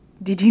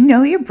Did you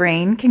know your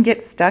brain can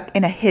get stuck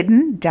in a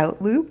hidden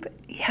doubt loop?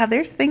 Yeah,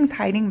 there's things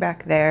hiding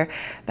back there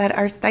that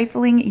are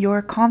stifling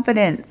your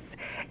confidence.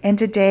 And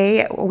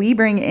today we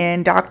bring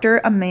in Dr.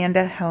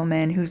 Amanda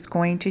Helman, who's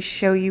going to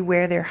show you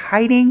where they're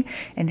hiding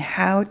and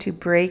how to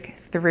break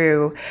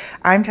through.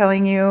 I'm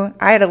telling you,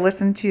 I had to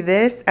listen to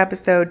this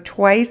episode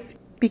twice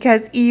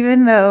because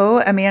even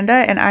though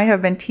Amanda and I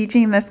have been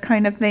teaching this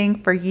kind of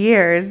thing for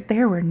years,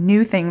 there were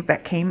new things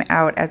that came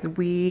out as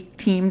we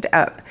teamed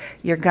up.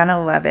 You're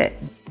gonna love it.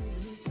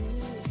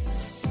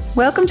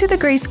 Welcome to the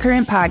Grace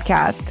Current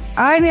Podcast.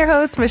 I'm your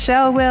host,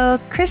 Michelle Will,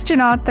 Christian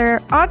author,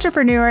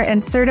 entrepreneur,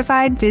 and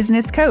certified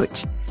business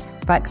coach.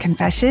 But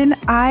confession,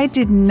 I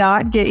did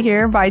not get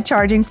here by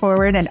charging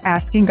forward and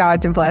asking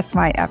God to bless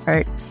my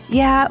effort.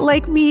 Yeah,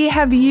 like me,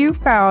 have you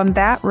found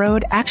that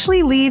road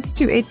actually leads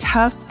to a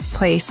tough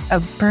place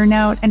of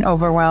burnout and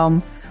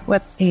overwhelm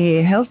with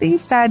a healthy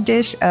side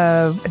dish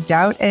of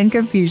doubt and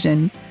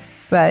confusion?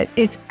 But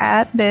it's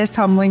at this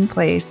humbling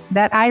place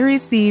that I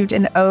received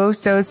an oh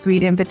so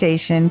sweet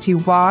invitation to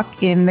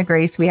walk in the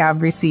grace we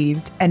have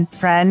received. And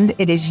friend,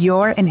 it is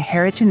your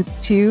inheritance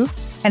too.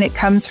 And it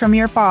comes from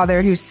your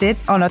Father who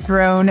sits on a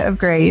throne of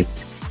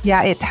grace.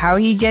 Yeah, it's how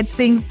he gets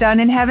things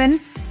done in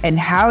heaven and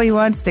how he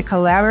wants to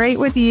collaborate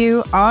with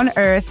you on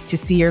earth to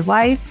see your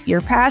life, your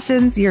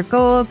passions, your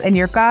goals, and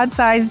your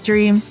God-sized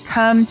dreams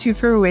come to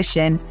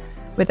fruition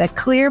with a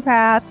clear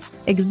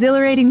path,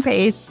 exhilarating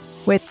pace,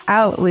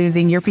 without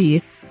losing your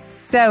peace.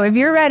 So if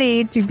you're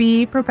ready to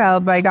be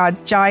propelled by God's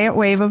giant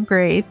wave of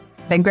grace,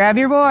 then grab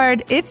your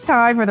board. It's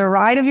time for the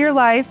ride of your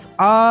life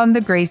on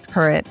the Grace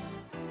Current.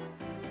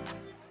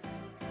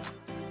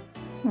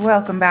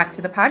 Welcome back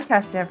to the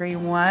podcast,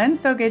 everyone.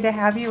 So good to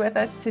have you with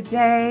us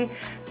today.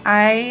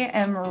 I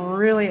am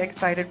really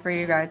excited for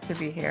you guys to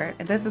be here.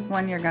 And this is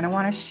one you're going to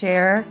want to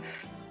share.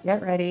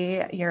 Get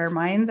ready. Your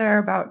minds are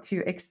about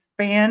to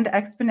expand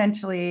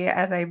exponentially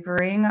as I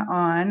bring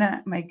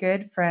on my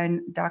good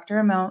friend, Dr.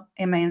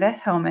 Amanda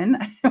Helman.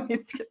 I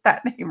always get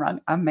that name wrong.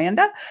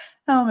 Amanda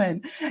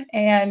Helman.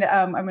 And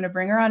I'm going to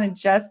bring her on in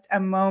just a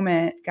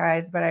moment,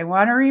 guys. But I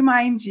want to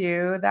remind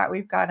you that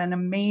we've got an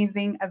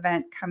amazing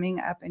event coming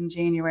up in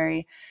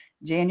January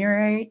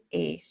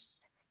 8th.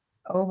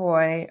 Oh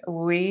boy,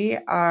 we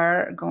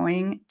are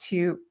going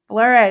to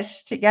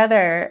flourish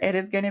together. It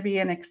is going to be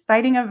an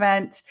exciting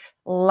event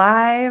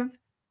live,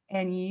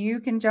 and you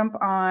can jump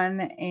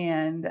on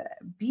and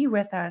be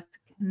with us,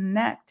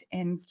 connect,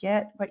 and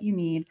get what you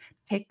need.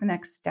 Take the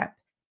next step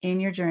in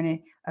your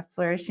journey of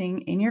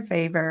flourishing in your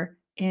favor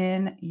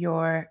in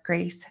your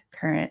Grace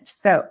Current.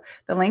 So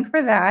the link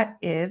for that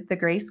is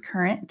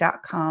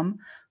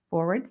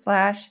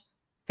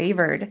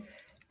thegracecurrent.com/favored.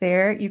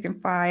 There you can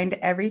find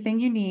everything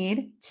you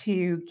need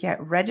to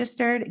get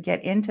registered,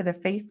 get into the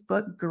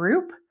Facebook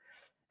group.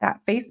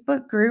 That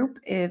Facebook group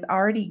is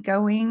already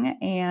going,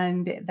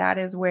 and that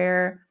is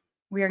where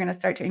we are going to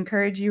start to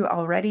encourage you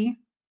already.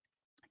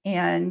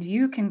 And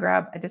you can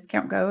grab a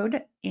discount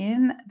code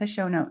in the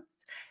show notes.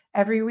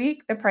 Every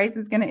week, the price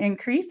is going to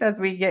increase as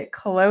we get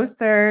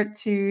closer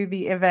to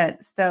the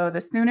event. So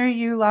the sooner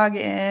you log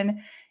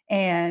in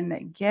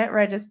and get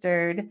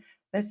registered,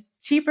 the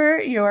cheaper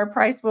your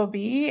price will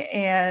be.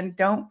 And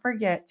don't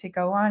forget to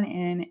go on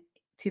in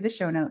to the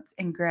show notes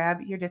and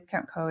grab your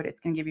discount code. It's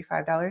going to give you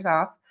 $5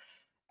 off.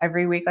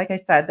 Every week, like I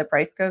said, the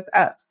price goes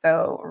up.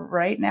 So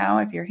right now,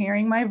 if you're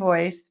hearing my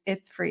voice,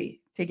 it's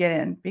free to get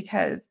in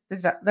because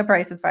the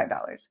price is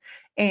 $5.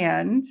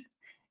 And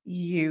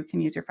you can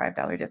use your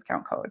 $5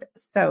 discount code.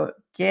 So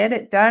get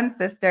it done,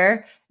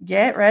 sister.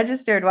 Get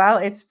registered while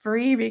it's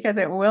free because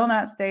it will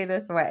not stay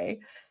this way.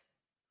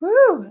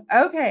 Woo!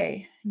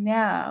 Okay,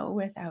 now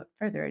without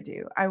further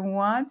ado, I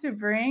want to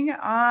bring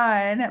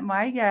on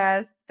my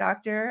guest,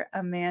 Dr.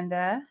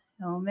 Amanda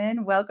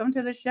Helman. Welcome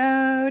to the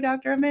show,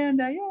 Dr.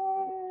 Amanda.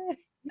 Yay!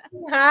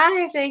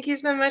 Hi, thank you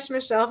so much,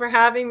 Michelle, for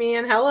having me.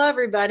 And hello,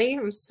 everybody.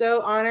 I'm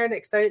so honored,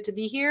 excited to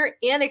be here,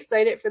 and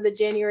excited for the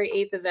January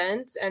 8th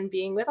event and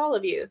being with all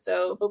of you.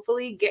 So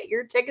hopefully get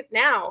your ticket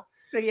now.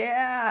 So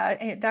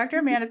yeah, Dr.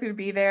 Amanda's going to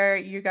be there.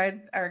 You guys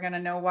are going to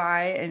know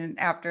why. And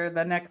after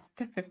the next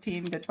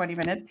 15 to 20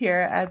 minutes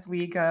here, as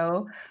we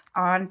go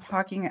on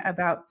talking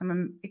about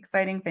some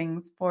exciting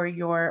things for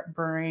your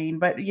brain.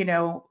 But, you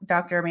know,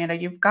 Dr. Amanda,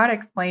 you've got to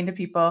explain to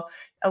people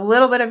a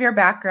little bit of your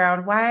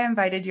background, why I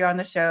invited you on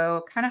the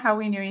show, kind of how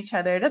we knew each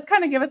other. Just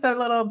kind of give us a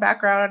little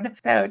background.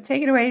 So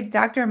take it away,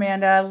 Dr.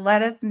 Amanda.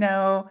 Let us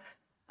know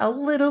a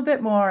little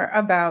bit more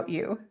about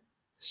you.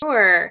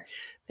 Sure.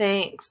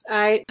 Thanks.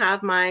 I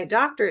have my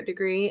doctorate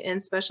degree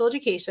in special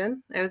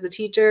education. I was a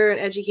teacher and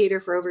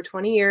educator for over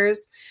 20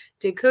 years,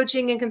 did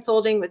coaching and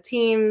consulting with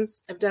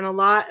teams. I've done a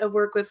lot of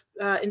work with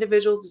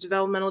individuals with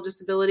developmental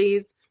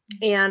disabilities.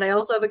 And I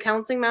also have a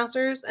counseling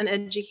master's, an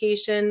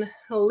education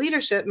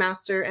leadership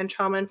master, and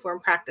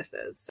trauma-informed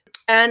practices.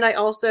 And I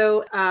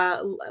also,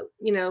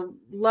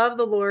 love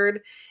the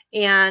Lord.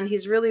 And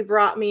he's really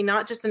brought me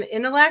not just an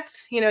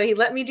intellect, he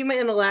let me do my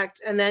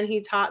intellect. And then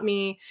he taught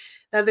me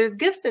there's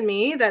gifts in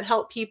me that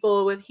help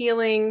people with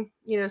healing,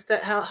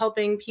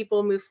 helping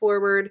people move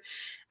forward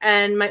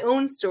and my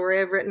own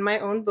story. I've written my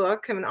own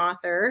book. I'm an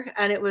author,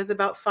 and it was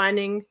about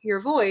finding your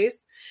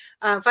voice,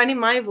 finding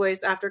my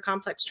voice after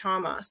complex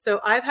trauma. So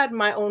I've had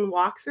my own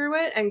walk through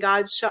it, and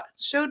God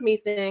showed me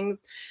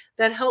things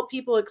that help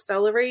people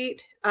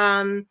accelerate.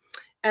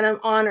 And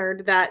I'm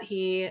honored that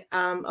he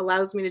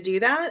allows me to do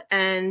that.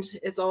 And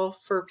it's all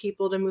for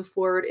people to move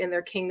forward in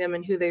their kingdom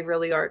and who they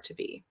really are to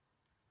be.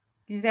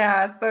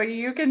 Yeah, so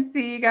you can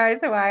see, guys,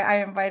 why I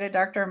invited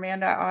Dr.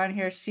 Amanda on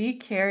here. She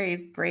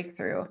carries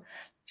breakthrough.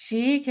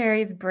 She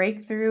carries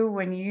breakthrough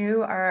when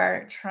you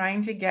are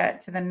trying to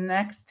get to the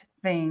next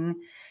thing.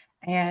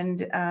 And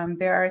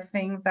there are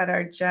things that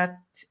are just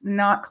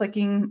not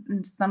clicking,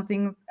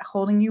 something's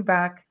holding you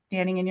back,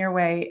 standing in your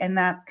way. And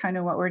that's kind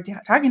of what we're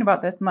talking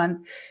about this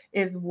month,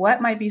 is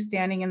what might be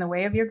standing in the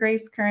way of your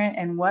grace current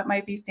and what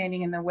might be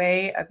standing in the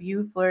way of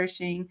you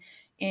flourishing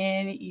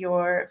in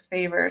your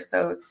favor.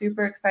 So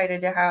super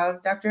excited to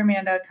have Dr.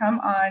 Amanda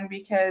come on,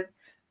 because,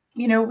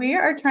 we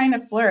are trying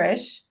to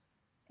flourish.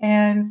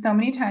 And so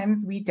many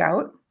times we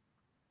doubt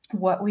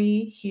what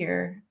we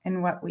hear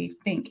and what we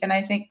think. And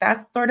I think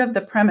that's sort of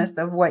the premise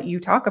of what you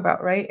talk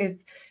about, right?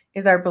 Is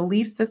our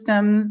belief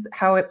systems,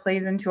 how it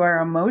plays into our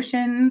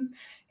emotions,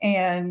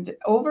 and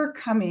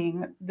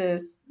overcoming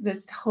this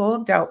whole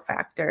doubt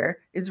factor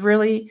is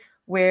really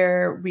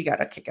where we got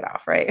to kick it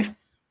off, right?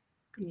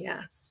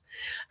 Yes,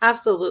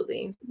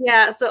 absolutely.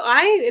 Yeah. So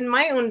in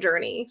my own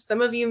journey,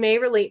 some of you may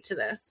relate to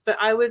this, but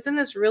I was in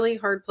this really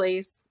hard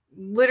place,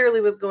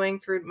 literally was going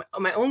through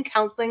my own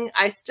counseling.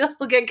 I still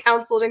get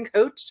counseled and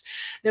coached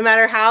no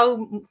matter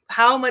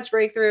how much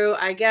breakthrough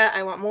I get,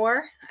 I want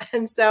more.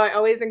 And so I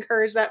always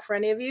encourage that for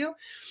any of you.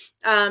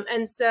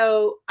 And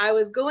so I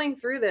was going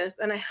through this,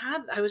 and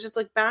I was just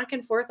like back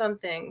and forth on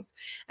things.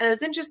 And it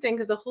was interesting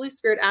because the Holy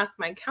Spirit asked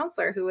my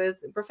counselor, who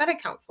is a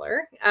prophetic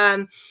counselor.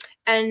 And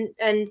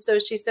so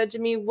she said to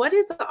me, what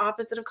is the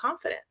opposite of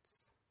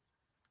confidence?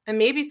 And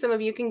maybe some of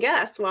you can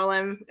guess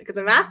because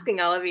I'm asking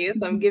all of you.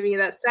 So I'm giving you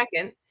that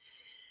second.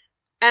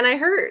 And I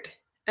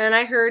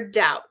heard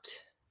doubt.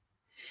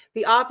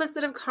 The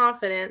opposite of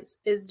confidence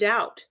is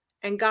doubt.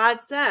 And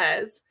God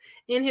says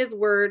in his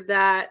word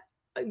that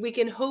we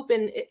can hope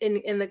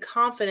in the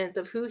confidence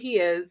of who he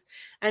is.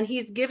 And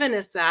he's given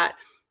us that.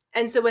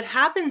 And so what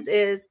happens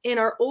is, in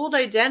our old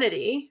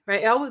identity,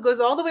 right? It goes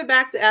all the way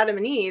back to Adam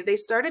and Eve. They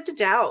started to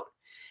doubt.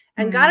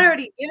 And God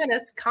already given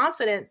us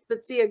confidence,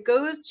 but see, it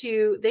goes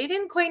to, they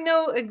didn't quite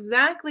know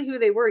exactly who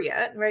they were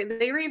yet, right?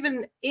 They were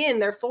even in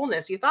their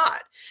fullness, you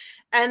thought.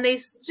 And they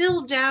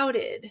still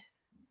doubted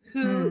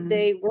who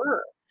they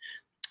were.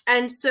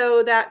 And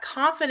so that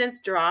confidence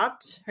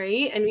dropped,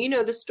 right? And you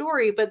know the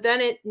story, but then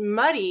it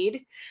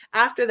muddied,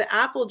 after the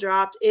apple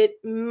dropped, it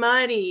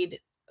muddied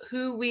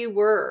who we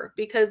were,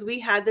 because we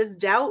had this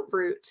doubt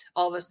root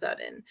all of a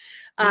sudden,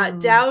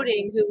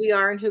 doubting who we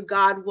are and who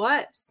God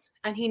was.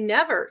 And he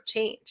never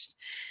changed.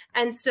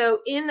 And so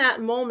in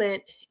that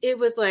moment, it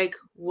was like,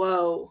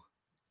 whoa.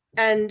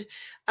 And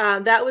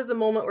that was a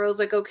moment where I was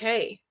like,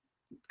 okay,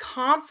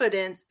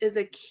 confidence is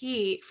a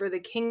key for the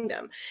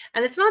kingdom.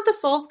 And it's not the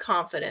false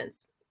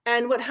confidence.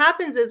 And what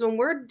happens is, when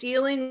we're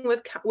dealing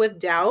with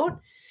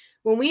doubt,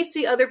 when we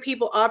see other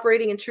people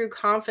operating in true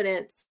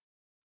confidence,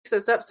 it picks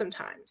us up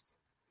sometimes,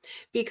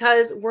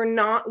 because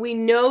we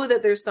know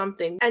that there's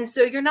something. And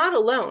so you're not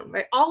alone,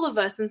 right? All of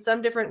us in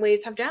some different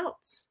ways have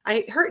doubts.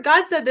 I heard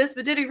God said this,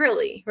 but did he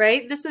really,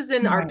 right? This is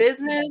in our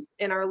business,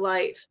 in our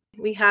life.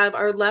 We have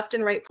our left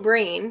and right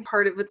brain,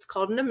 part of what's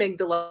called an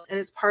amygdala, and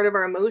it's part of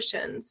our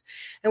emotions.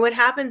 And what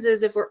happens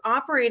is, if we're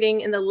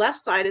operating in the left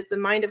side, is the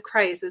mind of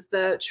Christ, is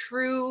the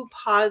true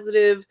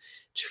positive,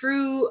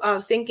 true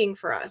thinking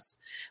for us.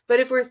 But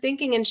if we're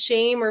thinking in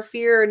shame or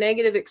fear or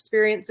negative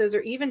experiences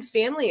or even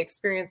family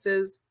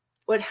experiences,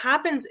 what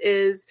happens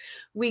is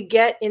we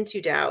get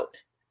into doubt,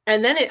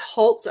 and then it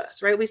halts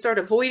us, right? We start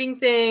avoiding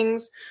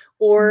things,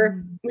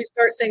 or we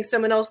start saying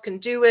someone else can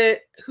do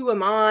it. Who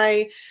am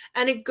I?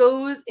 And it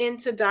goes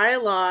into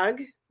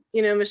dialogue,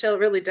 Michelle, it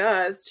really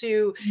does,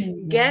 to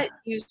get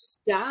you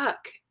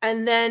stuck.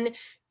 And then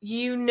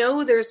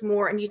there's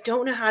more, and you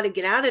don't know how to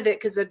get out of it,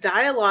 because the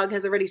dialogue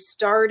has already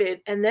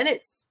started. And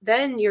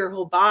then your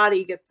whole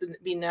body gets to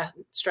be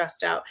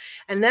stressed out.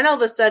 And then all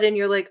of a sudden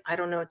you're like, I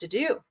don't know what to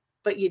do.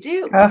 But you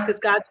do, because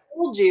God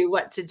told you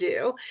what to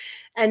do.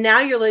 And now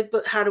you're like,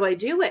 but how do I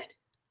do it?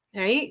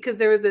 Right? Because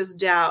there was this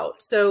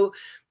doubt. So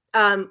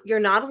you're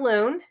not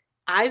alone.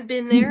 I've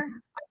been there.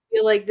 I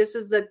feel like this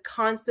is the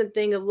constant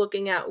thing of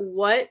looking at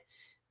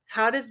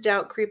how does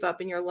doubt creep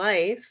up in your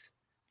life?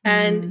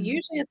 And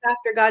usually it's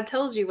after God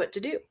tells you what to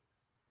do.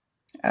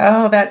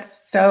 Oh,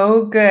 that's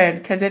so good.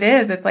 Because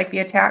it's like the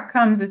attack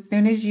comes as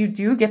soon as you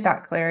do get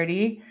that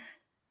clarity.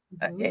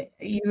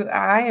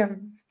 I have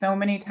so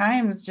many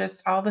times,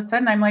 just all of a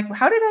sudden, I'm like,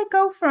 how did I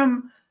go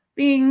from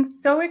being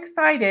so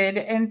excited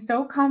and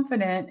so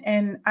confident?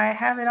 And I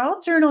have it all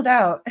journaled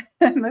out.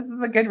 And this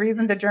is a good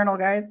reason to journal,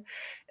 guys,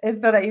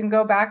 is so that you can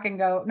go back and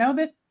go, no,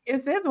 this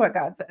is what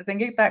God says, and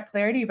get that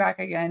clarity back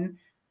again.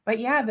 But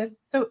yeah,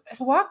 so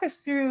walk us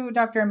through,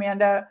 Dr.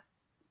 Amanda,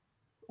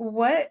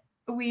 what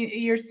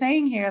you're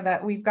saying here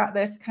that we've got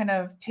this kind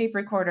of tape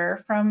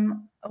recorder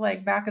from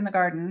like back in the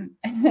garden,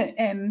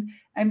 and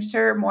I'm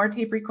sure more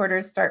tape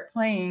recorders start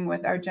playing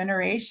with our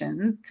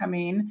generations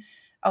coming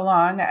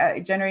along,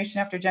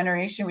 generation after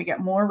generation. We get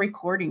more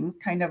recordings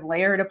kind of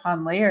layered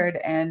upon layered,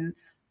 and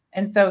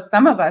so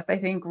some of us, I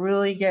think,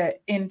 really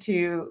get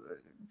into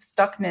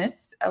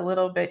stuckness a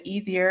little bit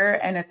easier,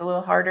 and it's a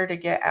little harder to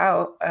get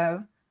out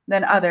of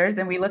than others.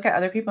 And we look at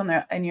other people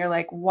and you're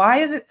like, why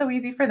is it so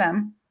easy for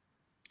them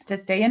to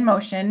stay in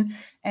motion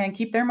and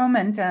keep their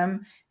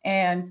momentum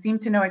and seem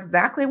to know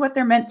exactly what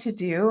they're meant to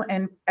do,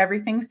 and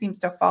everything seems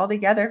to fall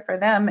together for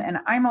them, and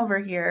I'm over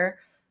here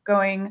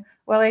going,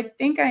 well, I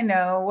think I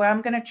know, well,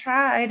 I'm going to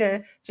try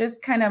to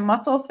just kind of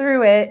muscle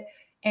through it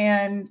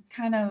and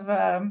kind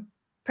of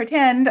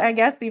pretend, I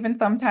guess, even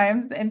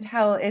sometimes,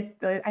 until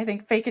I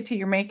think fake it till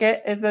you make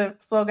it is a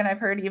slogan I've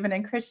heard even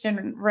in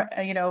Christian,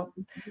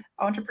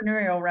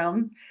 entrepreneurial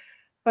realms.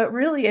 But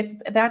really,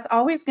 that's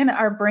always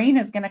our brain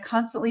is going to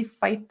constantly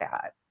fight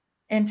that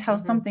until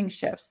something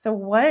shifts. So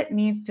what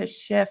needs to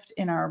shift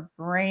in our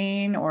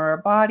brain or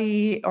our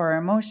body or our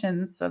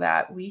emotions so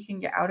that we can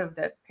get out of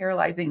this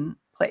paralyzing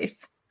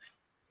place?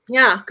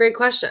 Yeah, great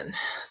question.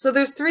 So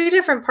there's 3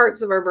 different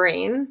parts of our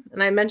brain.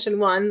 And I mentioned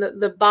one,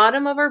 the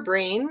bottom of our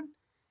brain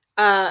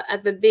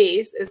at the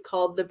base is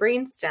called the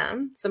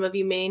brainstem. Some of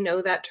you may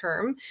know that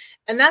term.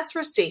 And that's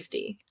for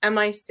safety. Am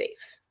I safe?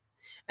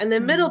 And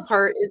the middle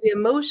part is the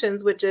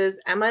emotions, which is,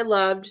 am I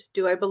loved?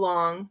 Do I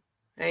belong?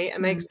 Right?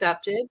 Am I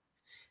accepted?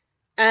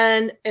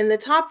 And in the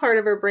top part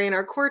of our brain,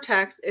 our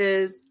cortex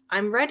is,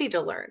 I'm ready to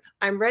learn.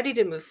 I'm ready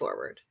to move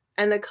forward.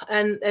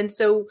 And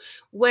so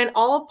when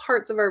all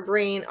parts of our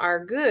brain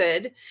are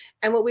good,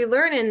 and what we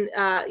learn in,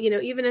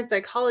 even in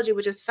psychology,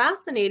 which is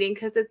fascinating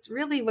because it's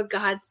really what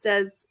God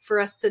says for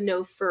us to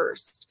know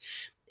first.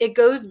 It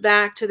goes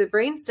back to the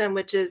brainstem,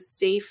 which is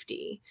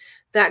safety,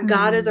 that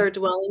God is our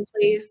dwelling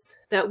place,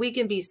 that we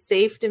can be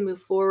safe to move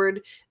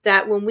forward,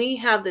 that when we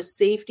have the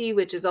safety,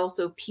 which is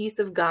also peace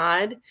of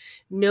God,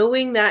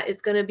 knowing that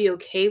it's going to be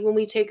okay when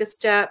we take a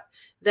step,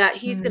 that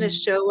he's going to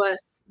show us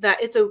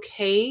that it's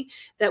okay,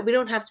 that we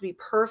don't have to be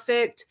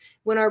perfect.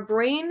 When our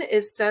brain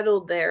is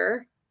settled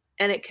there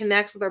and it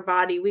connects with our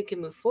body, we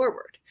can move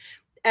forward.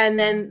 And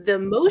then the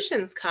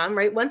emotions come,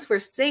 right? Once we're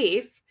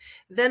safe,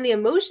 then the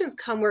emotions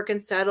come, work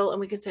and settle, and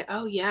we can say,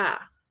 oh yeah,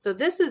 so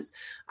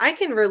I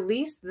can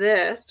release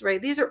this,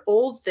 right? These are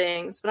old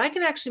things, but I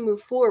can actually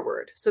move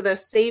forward. So the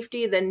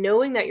safety, then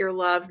knowing that you're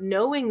loved,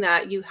 knowing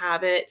that you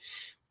have it.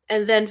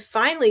 And then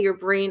finally your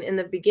brain in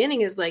the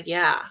beginning is like,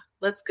 yeah,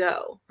 let's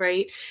go,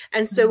 right?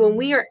 And so when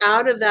we are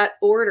out of that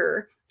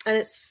order, and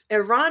it's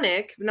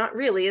ironic, not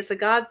really, it's a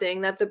God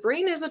thing, that the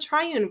brain is a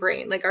triune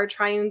brain, like our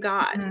triune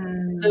God.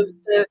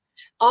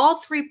 All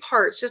 3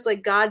 parts, just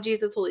like God,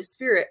 Jesus, Holy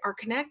Spirit, are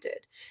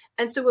connected.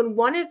 And so when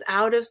one is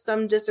out of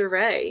some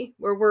disarray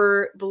where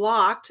we're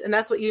blocked, and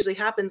that's what usually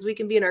happens, we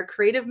can be in our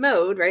creative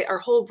mode, right? Our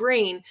whole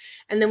brain.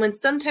 And then when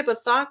some type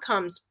of thought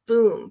comes,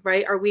 boom,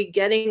 right? Are we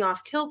getting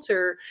off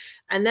kilter?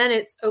 And then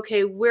it's,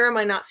 okay, where am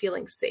I not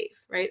feeling safe,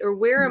 right? Or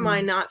where am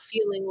I not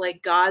feeling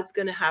like God's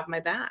going to have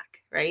my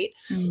back, right?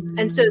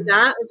 And so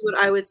that is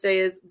what I would say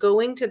is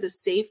going to the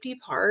safety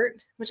part,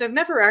 which I've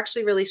never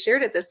actually really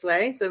shared it this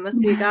way. So it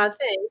must be a God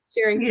thing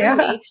sharing through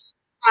me,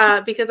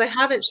 because I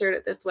haven't shared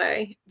it this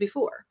way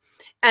before.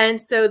 And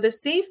so the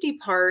safety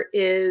part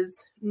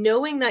is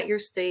knowing that you're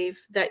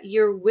safe, that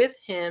you're with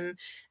him,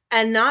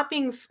 and not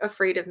being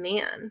afraid of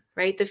man,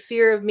 right? The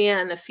fear of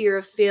man, the fear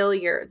of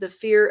failure, the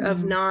fear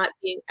of not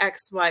being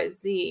X, Y,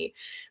 Z.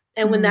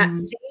 And when that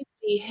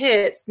safety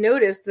hits,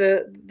 notice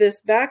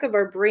this back of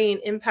our brain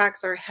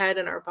impacts our head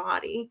and our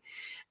body.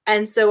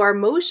 And so our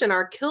motion,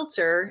 our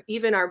kilter,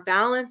 even our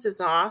balance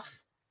is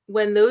off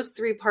when those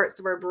 3 parts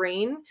of our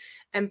brain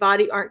and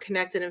body aren't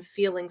connected and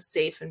feeling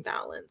safe and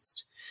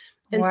balanced.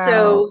 And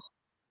so,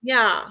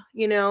 yeah,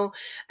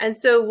 and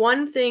so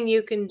one thing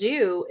you can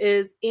do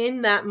is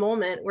in that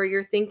moment where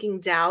you're thinking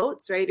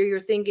doubts, right? Or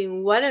you're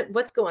thinking,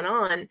 what's going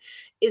on,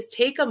 is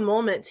take a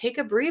moment, take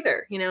a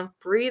breather,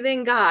 breathe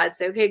in God,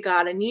 say, okay,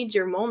 God, I need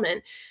your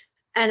moment,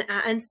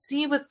 and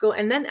see what's going,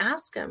 and then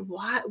ask him,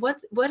 what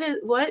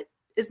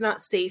is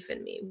not safe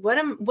in me?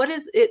 What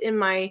is it in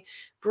my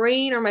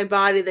brain or my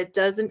body that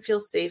doesn't feel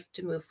safe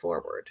to move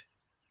forward?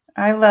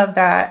 I love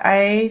that.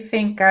 I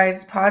think,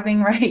 guys,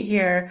 pausing right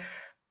here,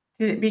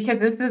 because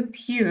this is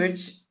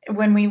huge.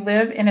 When we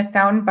live in a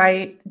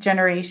soundbite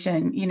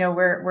generation,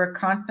 we're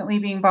constantly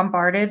being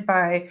bombarded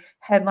by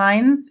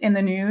headlines in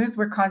the news.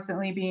 We're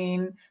constantly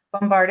being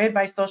bombarded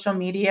by social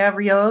media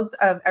reels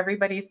of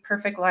everybody's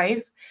perfect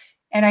life.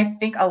 And I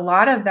think a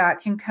lot of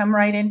that can come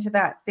right into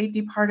that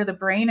safety part of the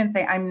brain and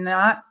say, I'm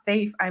not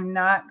safe. I'm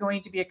not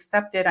going to be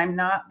accepted. I'm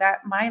not that.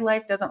 My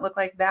life doesn't look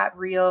like that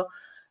reel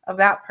of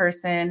that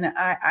person.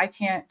 I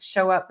can't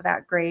show up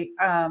that great.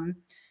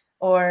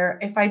 Or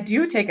if I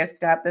do take a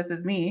step, this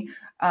is me,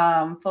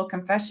 full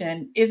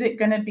confession, is it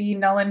going to be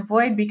null and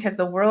void because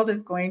the world is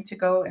going to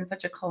go in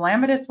such a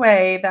calamitous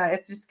way that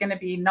it's just going to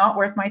be not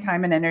worth my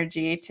time and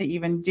energy to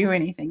even do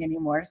anything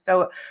anymore?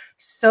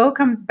 So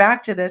comes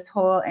back to this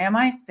whole, am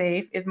I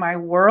safe? Is my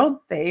world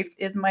safe?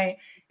 Is my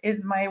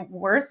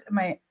worth, am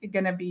I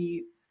going to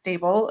be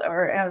stable,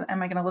 or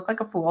am I going to look like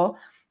a fool?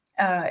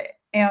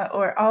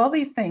 Or all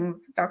these things,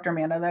 Dr.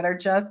 Amanda, that are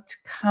just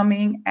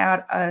coming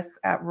at us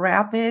at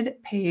rapid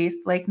pace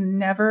like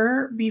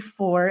never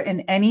before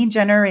in any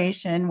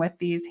generation, with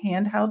these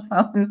handheld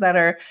phones that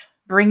are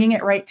bringing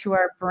it right to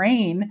our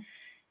brain.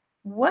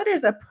 What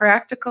is a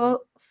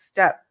practical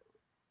step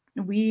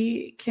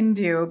we can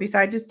do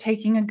besides just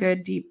taking a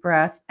good deep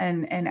breath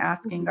and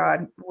asking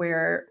God,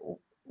 where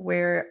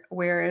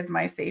is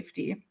my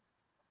safety?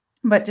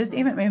 But just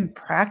even in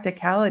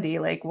practicality,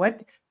 like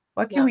what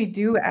can we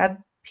do as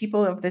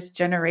people of this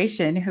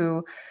generation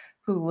who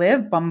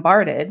live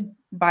bombarded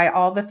by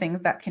all the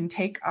things that can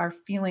take our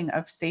feeling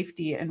of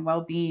safety and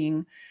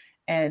well-being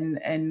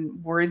and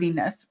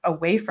worthiness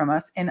away from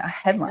us in a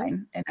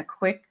headline and a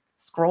quick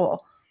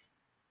scroll?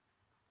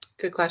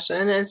 Good question.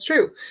 And it's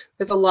true.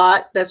 There's a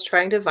lot that's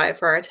trying to vie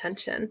for our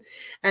attention.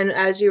 And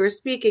as you were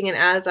speaking, and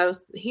as I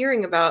was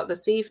hearing about the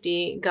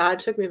safety, God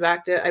took me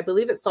back to, I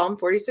believe it's Psalm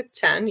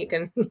 46:10. You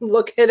can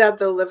look it up,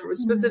 the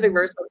specific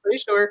verse, but I'm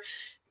pretty sure.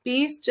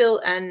 Be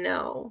still and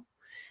know.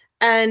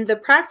 And the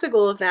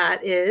practical of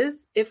that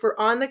is, if we're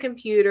on the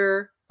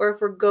computer or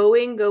if we're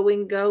going,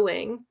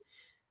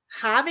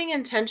 having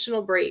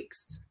intentional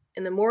breaks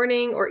in the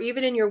morning or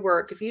even in your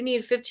work, if you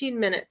need 15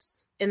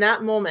 minutes in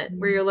that moment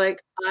where you're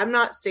like, I'm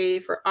not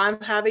safe, or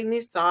I'm having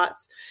these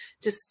thoughts,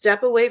 to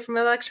step away from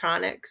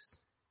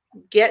electronics,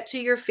 get to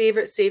your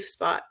favorite safe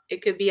spot.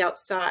 It could be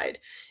outside.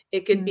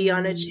 It could be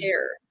on a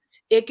chair.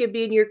 It could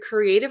be in your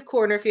creative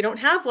corner. If you don't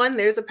have one,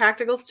 there's a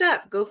practical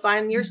step. Go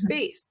find your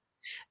space.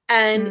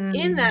 And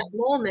in that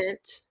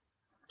moment,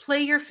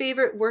 play your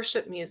favorite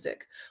worship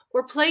music,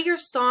 or play your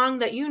song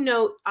that you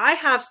know. I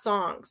have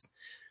songs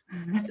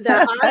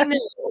that I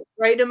know,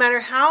 right? No matter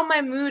how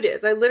my mood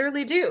is, I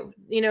literally do.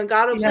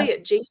 God will play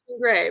it. Jason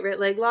Gray, right?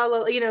 Like la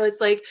la.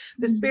 It's like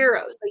the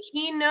Sparrows. Like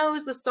he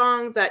knows the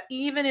songs that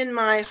even in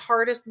my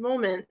hardest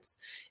moments,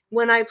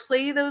 when I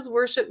play those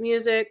worship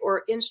music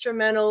or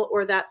instrumental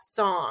or that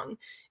song,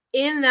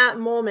 in that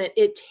moment,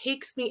 it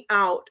takes me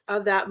out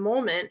of that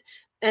moment.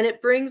 And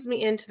it brings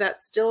me into that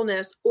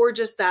stillness, or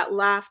just that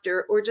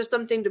laughter, or just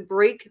something to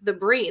break the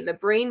brain. The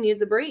brain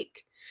needs a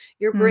break.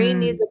 Your brain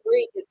needs a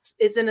break.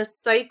 It's in a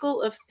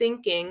cycle of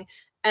thinking,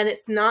 and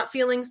it's not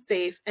feeling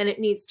safe, and it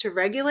needs to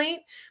regulate.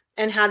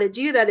 And how to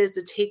do that is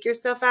to take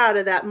yourself out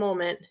of that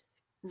moment,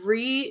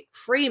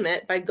 reframe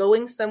it by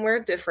going somewhere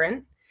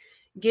different,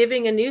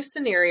 giving a new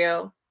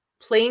scenario,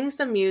 playing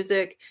some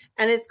music,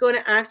 and it's going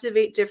to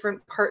activate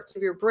different parts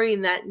of your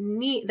brain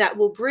that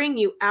will bring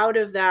you out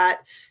of that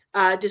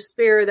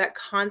despair, that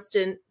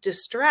constant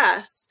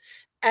distress,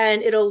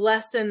 and it'll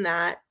lessen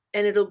that,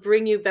 and it'll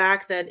bring you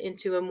back then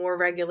into a more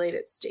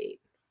regulated state.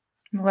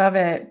 Love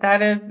it.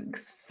 That is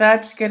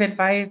such good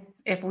advice.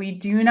 If we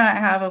do not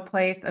have a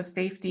place of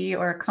safety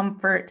or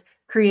comfort,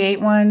 create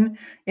one.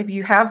 If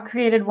you have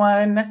created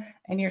one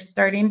and you're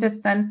starting to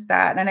sense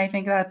that, and I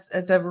think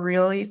it's a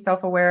really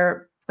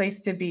self-aware place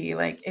to be.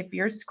 Like if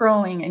you're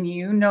scrolling and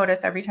you notice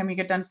every time you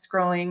get done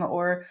scrolling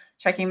or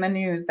checking the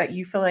news that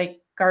you feel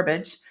like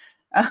garbage,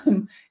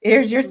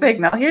 here's your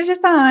signal. Here's your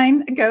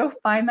sign. Go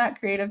find that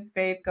creative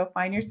space. Go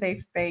find your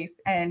safe space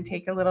and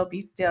take a little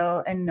be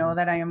still and know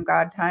that I am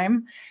God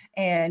time,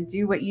 and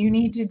do what you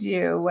need to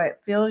do, what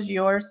fills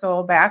your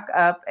soul back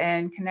up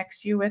and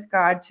connects you with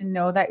God to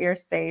know that you're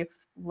safe.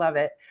 Love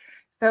it.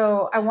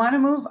 So I want to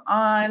move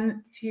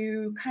on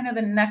to kind of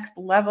the next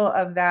level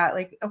of that.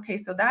 Like, okay,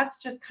 so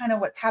that's just kind of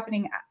what's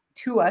happening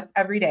to us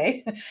every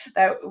day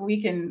that we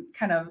can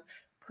kind of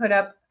put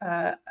up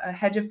a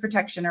hedge of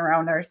protection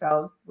around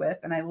ourselves with.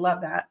 And I love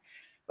that.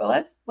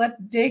 But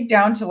let's dig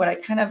down to what I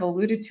kind of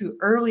alluded to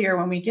earlier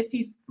when we get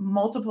these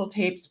multiple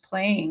tapes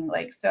playing.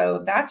 Like,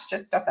 so that's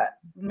just stuff that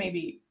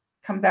maybe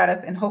comes at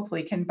us and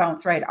hopefully can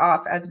bounce right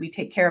off as we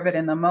take care of it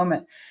in the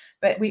moment.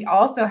 But we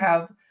also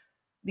have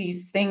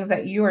these things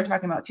that you were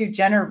talking about too,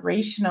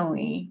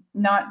 generationally,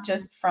 not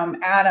just from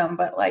Adam,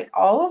 but like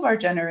all of our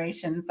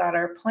generations that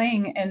are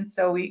playing. And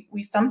so we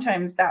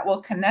sometimes that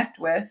will connect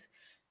with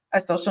a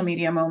social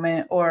media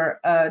moment or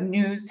a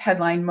news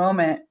headline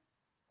moment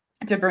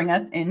to bring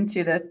us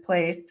into this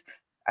place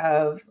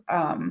of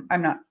I'm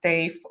not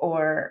safe,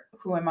 or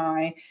who am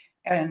I,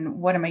 and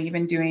what am I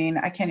even doing?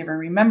 I can't even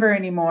remember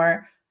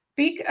anymore.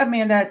 Speak,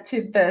 Amanda,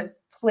 to the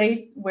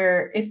place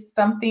where it's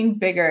something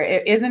bigger.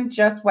 It isn't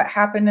just what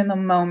happened in the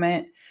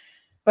moment,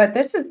 but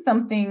this is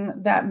something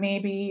that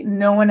maybe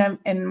no one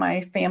in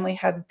my family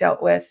has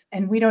dealt with,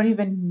 and we don't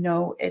even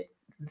know it's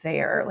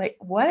there. Like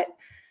what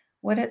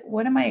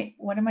am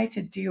I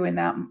to do in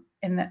that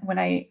when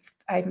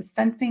I'm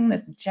sensing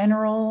this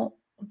general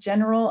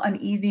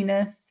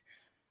uneasiness,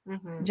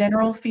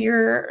 general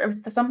fear of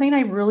something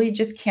I really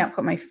just can't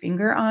put my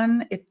finger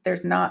on. If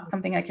there's not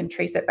something I can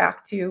trace it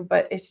back to,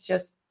 but it's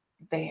just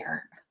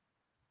there.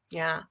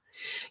 Yeah.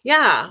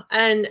 Yeah.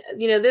 And,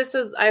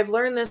 I've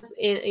learned this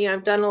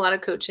I've done a lot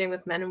of coaching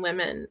with men and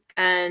women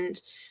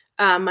and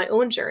my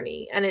own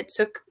journey. And it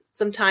took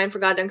some time for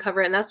God to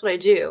uncover it. And that's what I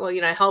do.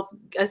 Well, I help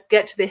us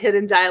get to the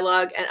hidden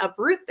dialogue and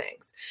uproot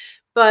things.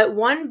 But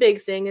one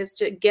big thing is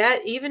to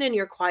get, even in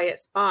your quiet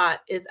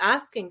spot, is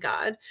asking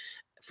God,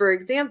 for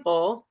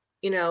example,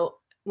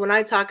 when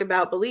I talk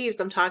about beliefs,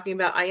 I'm talking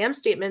about I am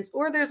statements,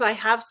 or there's I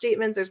have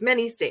statements, there's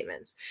many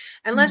statements.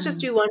 And let's just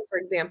do one, for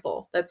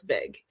example, that's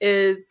big,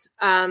 is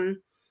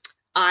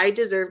I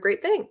deserve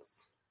great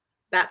things.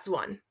 That's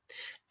one.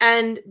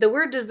 And the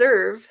word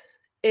deserve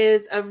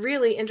is a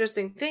really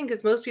interesting thing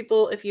because most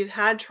people, if you've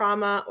had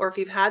trauma or if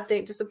you've had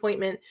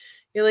disappointment,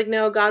 you're like,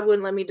 no, God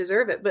wouldn't let me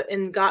deserve it. But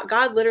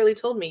God literally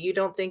told me, you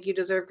don't think you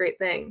deserve great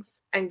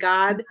things. And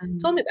God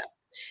told me that.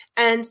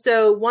 And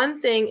so one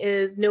thing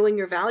is knowing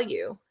your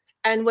value.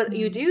 And what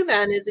you do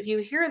then is if you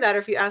hear that, or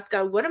if you ask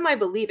God, what am I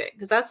believing?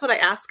 Because that's what I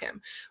ask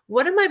him.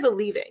 What am I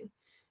believing?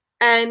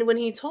 And when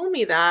he told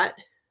me that,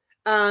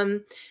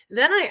 then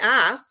I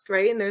asked,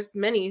 right? And there's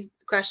many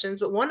questions,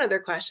 but one other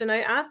question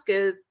I ask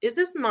is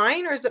this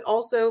mine or is it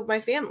also my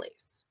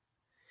family's?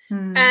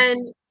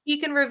 And he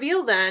can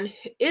reveal then,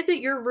 is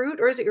it your root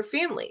or is it your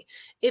family?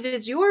 If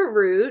it's your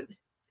root,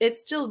 it's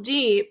still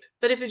deep,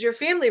 but if it's your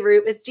family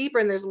root, it's deeper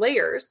and there's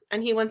layers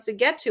and he wants to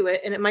get to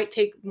it. And it might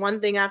take one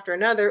thing after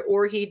another,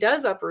 or he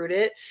does uproot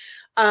it.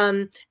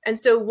 And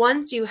so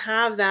once you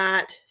have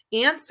that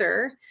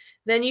answer,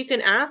 then you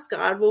can ask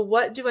God, well,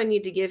 what do I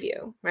need to give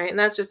you? Right. And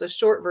that's just a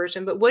short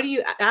version, but what do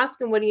you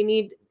ask him? What do you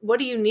need? What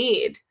do you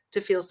need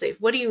to feel safe?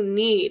 What do you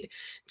need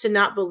to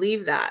not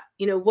believe that?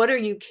 What are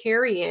you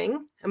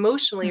carrying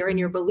emotionally or in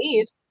your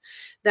beliefs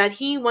that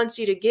he wants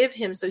you to give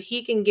him so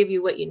he can give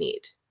you what you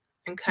need?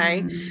 Okay.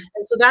 And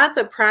so that's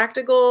a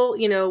practical,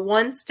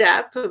 one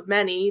step of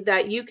many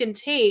that you can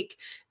take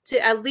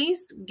to at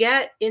least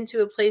get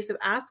into a place of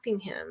asking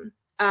him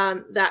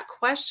that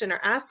question, or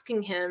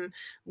asking him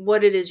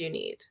what it is you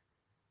need.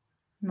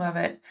 Love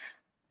it.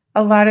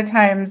 A lot of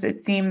times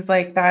it seems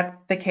like that's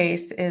the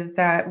case, is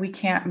that we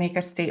can't make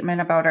a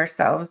statement about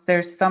ourselves.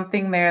 There's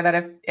something there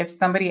that if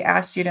somebody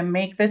asked you to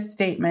make this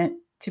statement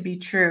to be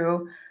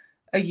true,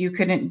 you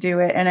couldn't do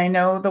it. And I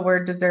know the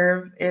word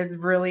deserve is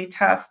really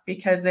tough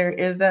because there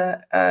is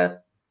a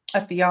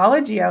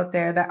theology out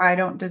there that I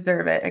don't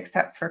deserve it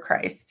except for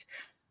Christ.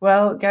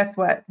 Well, guess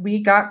what? We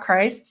got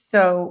Christ,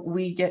 so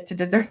we get to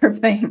deserve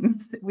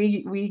things.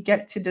 We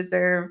get to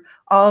deserve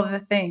all the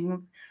things,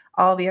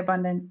 all the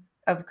abundance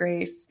of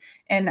grace.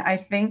 And I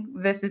think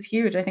this is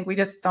huge. I think we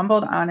just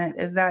stumbled on it,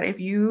 is that if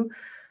you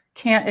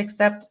can't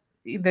accept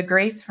the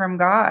grace from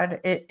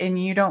God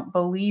and you don't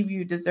believe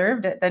you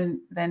deserved it,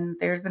 then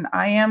there's an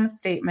I am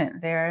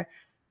statement there,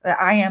 that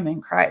I am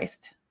in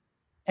Christ.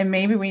 And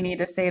maybe we need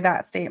to say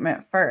that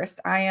statement first.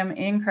 I am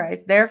in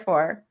Christ,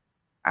 therefore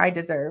I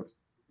deserve,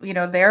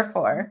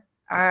 therefore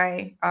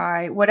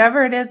I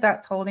whatever it is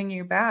that's holding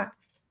you back.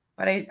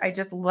 But I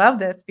just love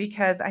this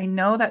because I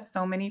know that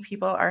so many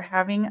people are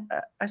having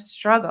a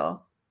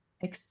struggle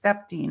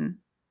accepting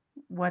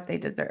what they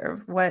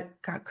deserve, what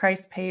God,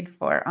 Christ paid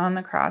for on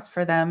the cross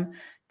for them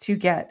to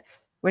get,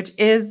 which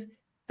is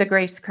the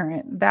grace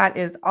current. That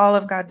is all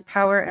of God's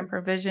power and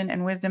provision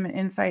and wisdom and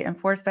insight and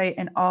foresight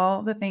and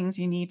all the things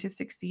you need to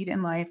succeed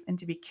in life and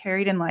to be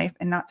carried in life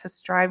and not to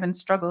strive and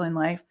struggle in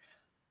life,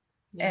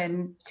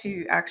 and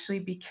to actually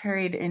be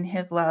carried in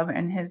his love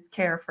and his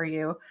care for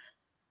you.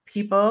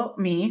 People,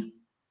 me,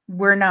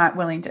 were not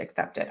willing to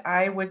accept it.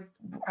 I was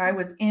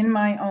in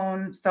my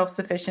own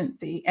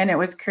self-sufficiency, and it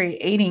was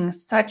creating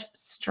such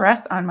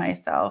stress on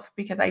myself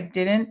because I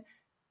didn't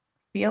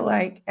feel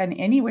like in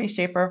any way,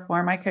 shape, or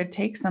form I could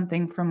take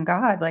something from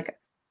God. Like,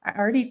 I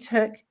already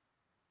took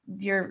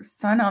your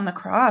son on the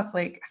cross.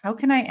 Like, how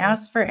can I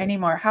ask for any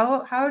more?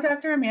 How,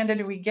 Dr. Amanda,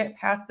 do we get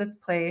past this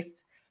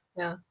place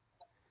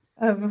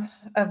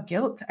of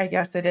guilt? I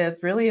guess it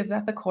is. Really, is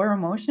that the core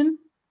emotion?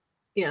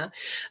 Yeah.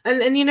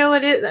 And you know,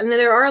 it is, and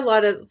there are a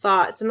lot of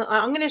thoughts, and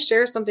I'm going to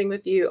share something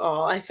with you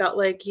all. I felt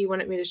like he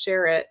wanted me to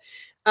share it.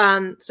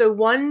 So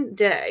one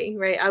day,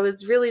 right, I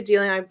was really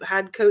I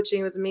had coaching,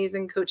 it was an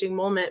amazing coaching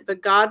moment,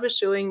 but God was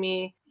showing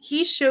me,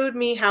 he showed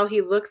me how he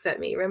looks at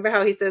me. Remember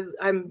how he says,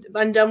 I'm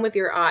done with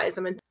your eyes.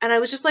 And I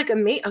was just like,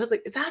 amazed. I was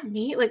like, is that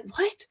me? Like,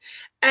 what?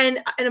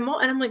 And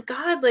I'm like,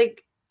 God,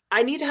 like,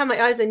 I need to have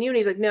my eyes on you. And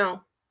he's like,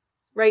 no,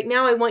 right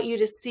now, I want you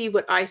to see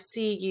what I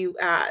see you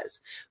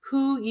as,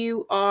 who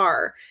you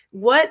are,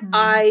 what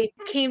I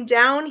came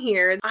down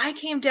here. I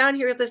came down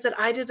here, as I said,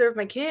 I deserve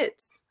my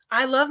kids.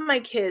 I love my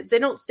kids. They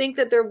don't think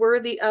that they're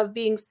worthy of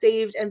being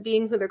saved and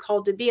being who they're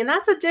called to be. And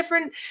that's a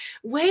different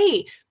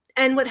way.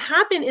 And what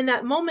happened in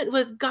that moment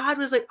was God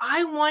was like,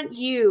 I want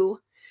you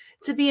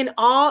to be in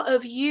awe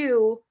of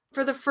you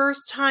for the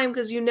first time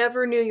because you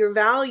never knew your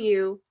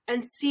value,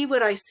 and see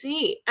what I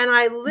see. And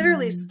I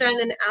literally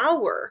spent an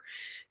hour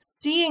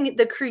seeing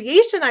the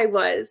creation I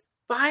was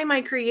by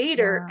my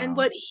creator and Wow.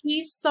 what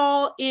he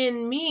saw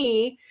in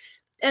me,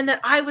 and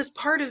that I was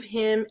part of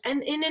him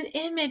and in an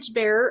image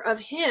bearer of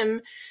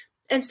him.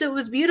 And so it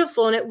was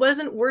beautiful, and it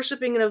wasn't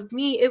worshiping it of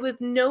me. It was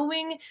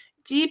knowing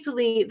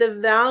deeply the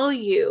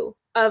value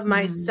of Mm,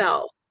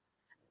 myself.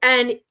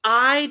 And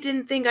I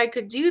didn't think I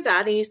could do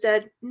that. And he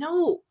said,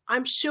 no,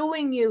 I'm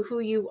showing you who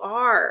you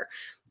are,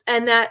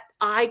 and that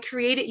I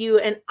created you,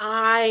 and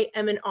I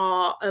am in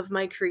awe of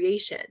my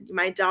creation,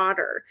 my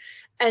daughter.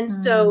 And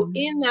so mm,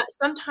 in that,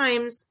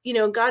 sometimes,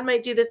 God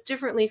might do this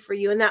differently for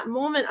you. In that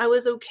moment, I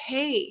was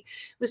okay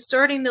with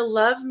starting to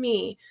love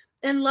me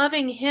and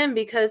loving him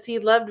because he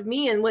loved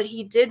me and what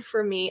he did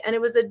for me. And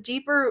it was a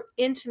deeper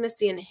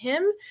intimacy in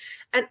him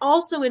and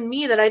also in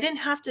me, that I didn't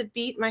have to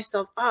beat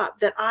myself up,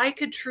 that I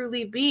could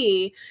truly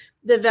be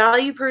the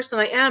value person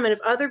I am. And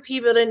if other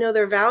people didn't know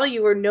their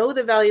value or know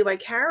the value I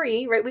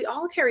carry, right? We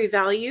all carry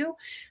value.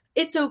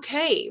 It's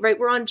okay, right?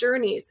 We're on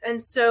journeys.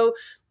 And so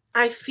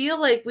I feel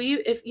like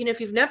if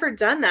you've never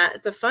done that,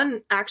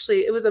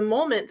 actually, it was a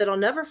moment that I'll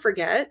never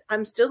forget.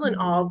 I'm still in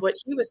awe of mm, what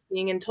he was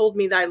seeing and told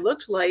me that I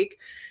looked like.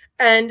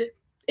 And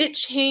it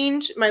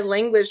changed my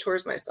language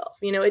towards myself.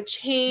 It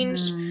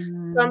changed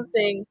mm,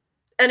 something,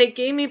 and it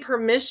gave me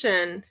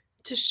permission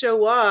to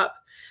show up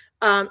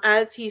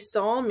as he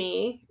saw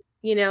me,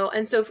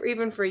 and so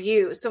even for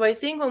you. So I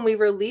think when we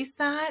release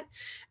that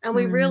and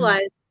we mm,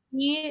 realize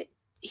he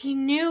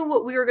knew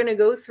what we were going to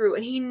go through,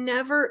 and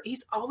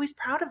he's always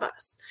proud of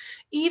us.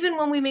 Even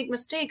when we make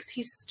mistakes,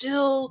 he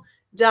still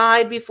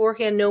died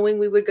beforehand knowing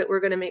we're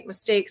going to make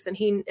mistakes, and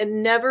it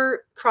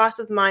never crossed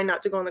his mind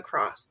not to go on the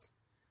cross.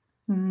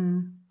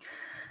 mm.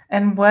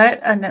 And what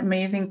an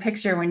amazing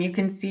picture when you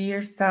can see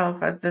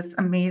yourself as this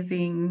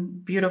amazing,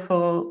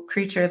 beautiful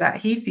creature that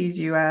he sees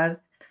you as.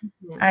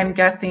 Mhm. I'm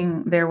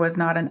guessing there was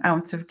not an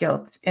ounce of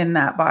guilt in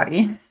that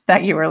body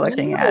that you were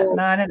looking at. No.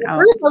 Not an At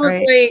ounce, first I was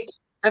right? like,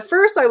 at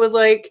first I was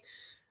like,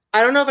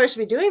 I don't know if I should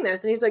be doing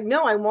this. And he's like,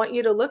 no, I want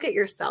you to look at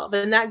yourself.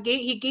 And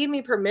he gave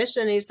me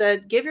permission. He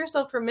said, give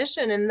yourself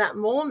permission. In that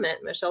moment,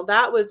 Michelle,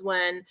 that was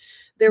when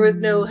there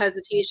was no Mm,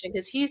 hesitation,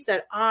 because he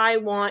said, I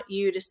want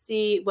you to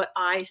see what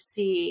I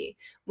see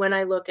when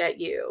I look at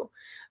you.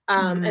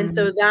 And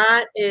so mm,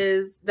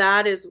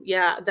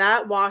 yeah,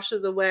 that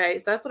washes away.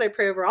 So that's what I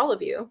pray over all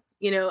of you,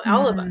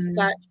 all of us,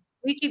 that mm,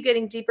 we keep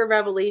getting deeper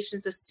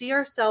revelations to see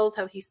ourselves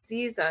how he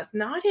sees us,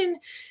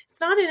 it's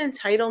not an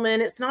entitlement.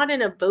 It's not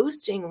in a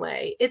boasting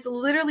way. It's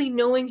literally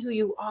knowing who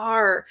you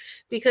are.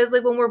 Because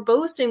like when we're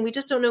boasting, we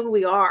just don't know who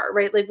we are,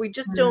 right? Like we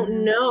just don't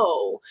mm,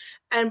 know.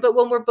 But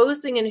when we're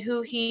boasting in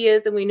who he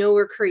is, and we know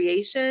we're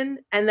creation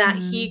and that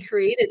he mm,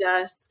 created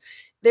us,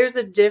 there's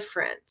a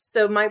difference.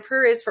 So my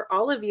prayer is for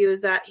all of you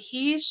is that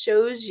he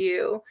shows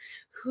you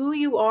who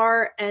you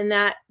are, and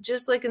that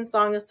just like in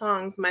Song of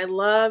Songs, my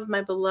love,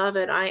 my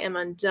beloved, I am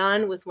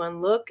undone with one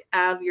look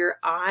of your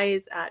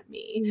eyes at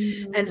me.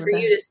 And ooh, for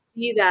you to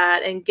see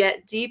that and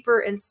get deeper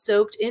and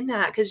soaked in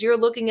that, because you're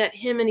looking at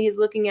him and he's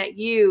looking at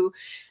you,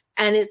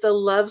 and it's a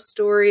love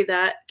story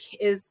that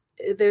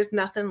there's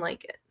nothing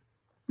like it.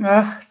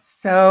 oh,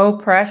 so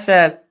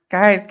precious.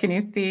 Guys, can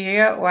you see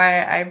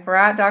why I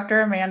brought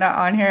Dr. Amanda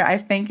on here? I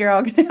think you're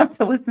all going to have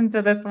to listen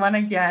to this one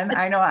again.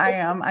 I know I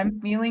am.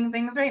 I'm feeling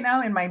things right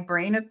now, and my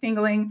brain is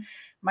tingling.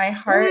 My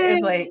heart is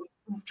Yay. like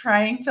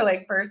trying to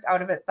like burst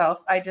out of itself.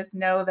 I just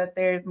know that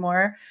there's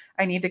more.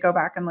 I need to go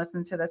back and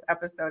listen to this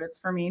episode. It's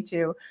for me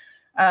too.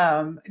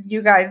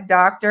 You guys,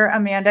 Dr.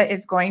 Amanda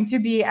is going to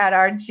be at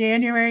our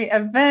January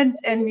event.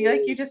 And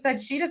like you just said,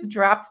 she just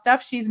dropped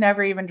stuff. She's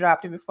never even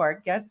dropped it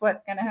before. Guess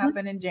what's going to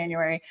happen in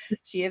January?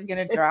 She is going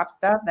to drop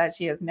stuff that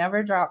she has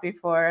never dropped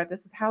before.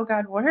 This is how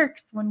God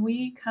works. When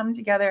we come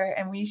together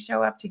and we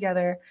show up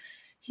together,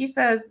 he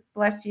says,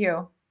 bless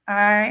you.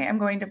 I am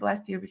going to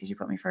bless you because you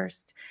put me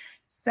first.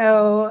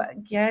 So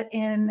get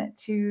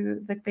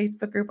into the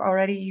Facebook group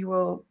already. You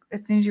will,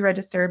 as soon as you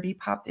register, be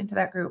popped into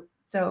that group.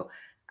 So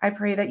I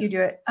pray that you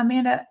do it.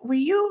 Amanda, will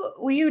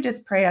you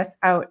just pray us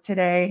out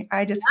today?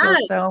 I just feel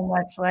Yes. so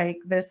much like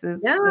this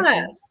is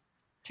Yes.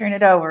 turn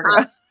it over,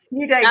 girl.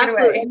 You take it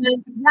Absolutely. away. And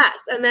then, yes.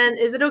 And then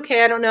is it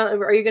okay? I don't know.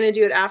 Are you going to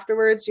do it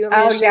afterwards? Do you want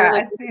me Oh to share yeah,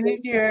 like, as soon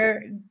as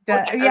you're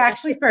done. okay, Yeah, okay,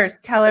 actually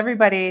first tell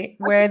everybody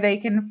okay. where they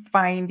can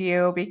find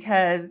you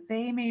because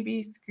they may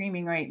be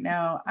screaming right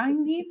now, I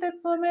need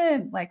this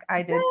woman, like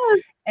I did.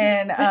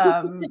 And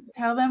Yes.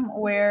 tell them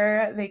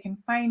where they can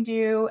find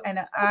you. And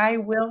I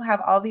will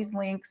have all these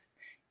links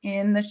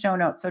in the show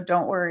notes. So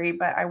don't worry,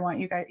 but I want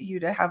you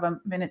to have a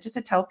minute just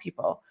to tell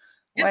people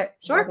Yeah, what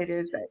sure. it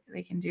is that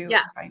they can do to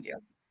Yes. find you.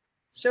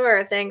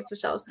 Sure. Thanks,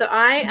 Michelle. So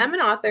I am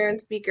an author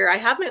and speaker. I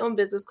have my own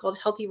business called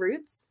Healthy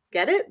Roots.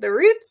 Get it? The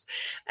roots.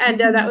 And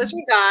that was from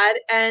God.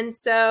 And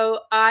so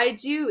I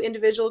do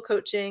individual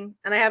coaching,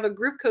 and I have a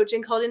group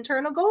coaching called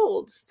Internal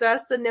Gold. So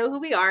as to know who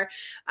we are.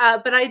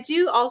 But I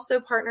do also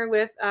partner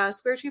with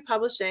Square Tree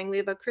Publishing. We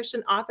have a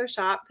Christian author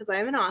shop because I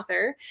am an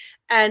author,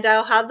 and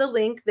I'll have the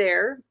link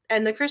there.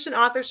 And the Christian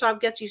author shop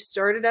gets you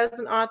started as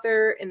an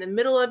author in the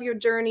middle of your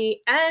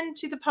journey and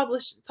to the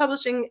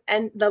publishing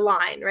and the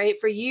line, right?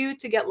 For you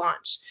to get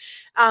launched.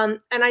 And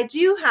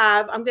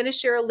I'm going to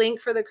share a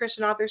link for the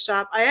Christian Author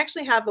Shop. I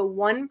actually have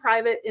one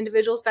private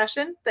individual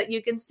session that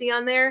you can see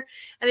on there.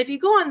 And if you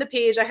go on the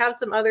page, I have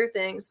some other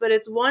things, but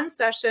it's one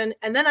session.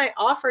 And then I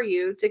offer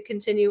you to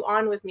continue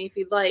on with me if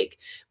you'd like,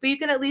 but you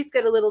can at least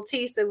get a little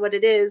taste of what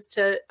it is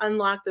to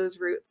unlock those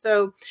roots.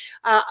 So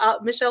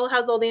Michelle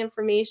has all the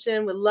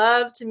information, would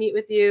love to meet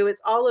with you.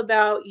 It's all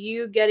about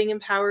you getting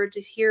empowered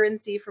to hear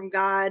and see from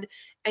God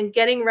and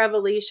getting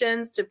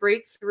revelations to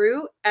break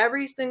through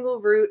every single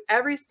root,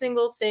 every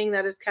single thing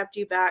that has kept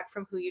you back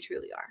from who you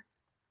truly are.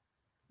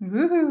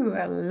 Woohoo,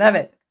 I love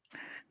it.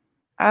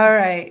 All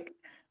right.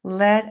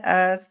 Let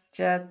us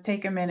just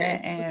take a minute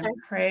and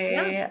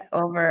pray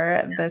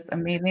over this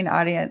amazing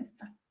audience.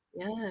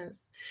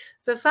 Yes.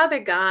 So Father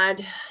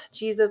God,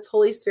 Jesus,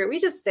 Holy Spirit, we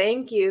just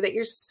thank you that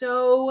you're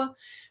so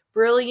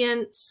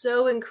brilliant,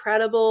 so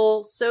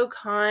incredible, so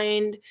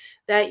kind,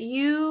 that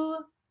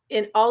you,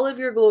 in all of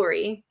your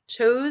glory,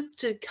 chose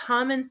to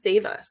come and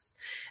save us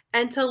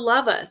and to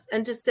love us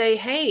and to say,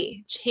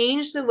 hey,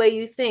 change the way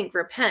you think,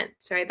 repent,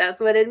 right?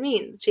 That's what it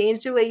means.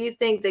 Change the way you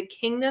think. The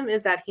kingdom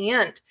is at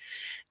hand.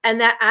 And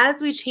that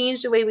as we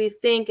change the way we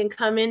think and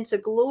come into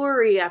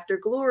glory after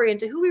glory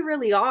into who we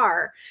really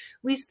are,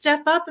 we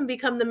step up and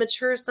become the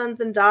mature sons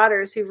and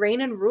daughters who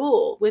reign and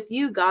rule with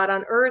you, God,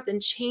 on earth,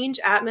 and change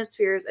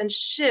atmospheres and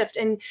shift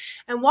and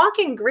walk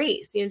in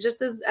grace.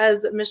 Just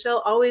as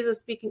Michelle always is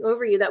speaking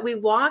over you, that we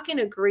walk in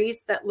a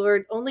grace that,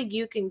 Lord, only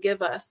you can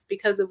give us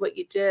because of what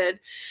you did.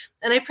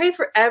 And I pray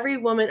for every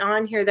woman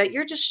on here that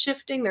you're just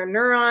shifting their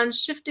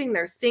neurons, shifting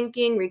their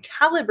thinking,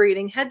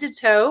 recalibrating head to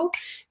toe,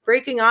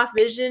 breaking off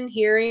vision,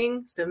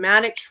 hearing,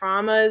 somatic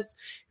traumas,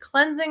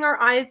 cleansing our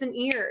eyes and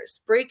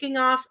ears, breaking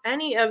off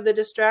any of the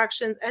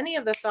distractions, any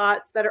of the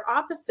thoughts that are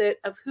opposite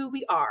of who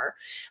we are.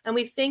 And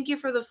we thank you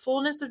for the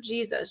fullness of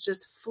Jesus,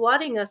 just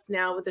flooding us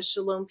now with the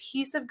shalom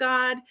peace of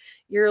God,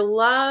 your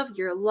love,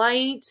 your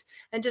light,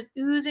 and just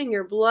oozing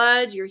your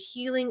blood, your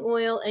healing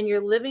oil, and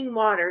your living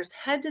waters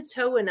head to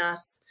toe in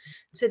us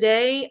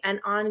today and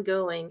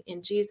ongoing,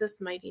 in Jesus'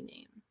 mighty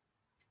name.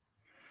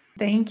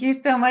 Thank you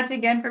so much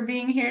again for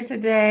being here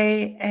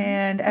today.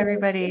 And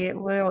everybody,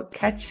 we'll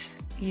catch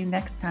you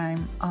next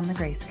time on The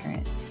Grace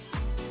Current.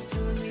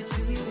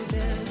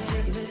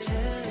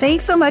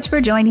 Thanks so much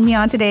for joining me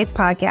on today's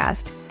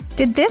podcast.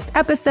 Did this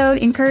episode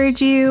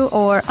encourage you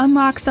or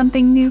unlock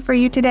something new for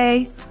you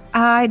today?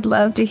 I'd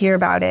love to hear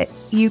about it.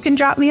 You can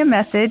drop me a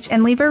message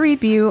and leave a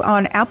review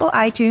on Apple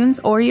iTunes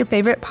or your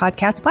favorite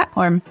podcast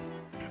platform.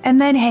 And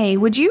then, hey,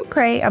 would you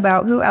pray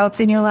about who else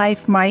in your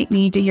life might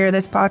need to hear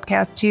this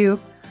podcast too?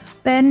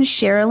 Then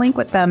share a link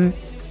with them.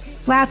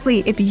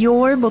 Lastly, if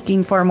you're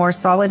looking for a more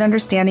solid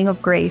understanding of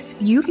grace,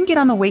 you can get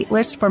on the wait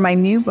list for my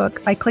new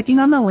book by clicking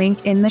on the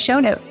link in the show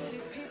notes.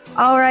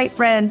 All right,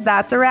 friends,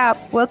 that's a wrap.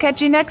 We'll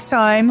catch you next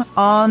time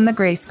on The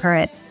Grace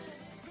Current.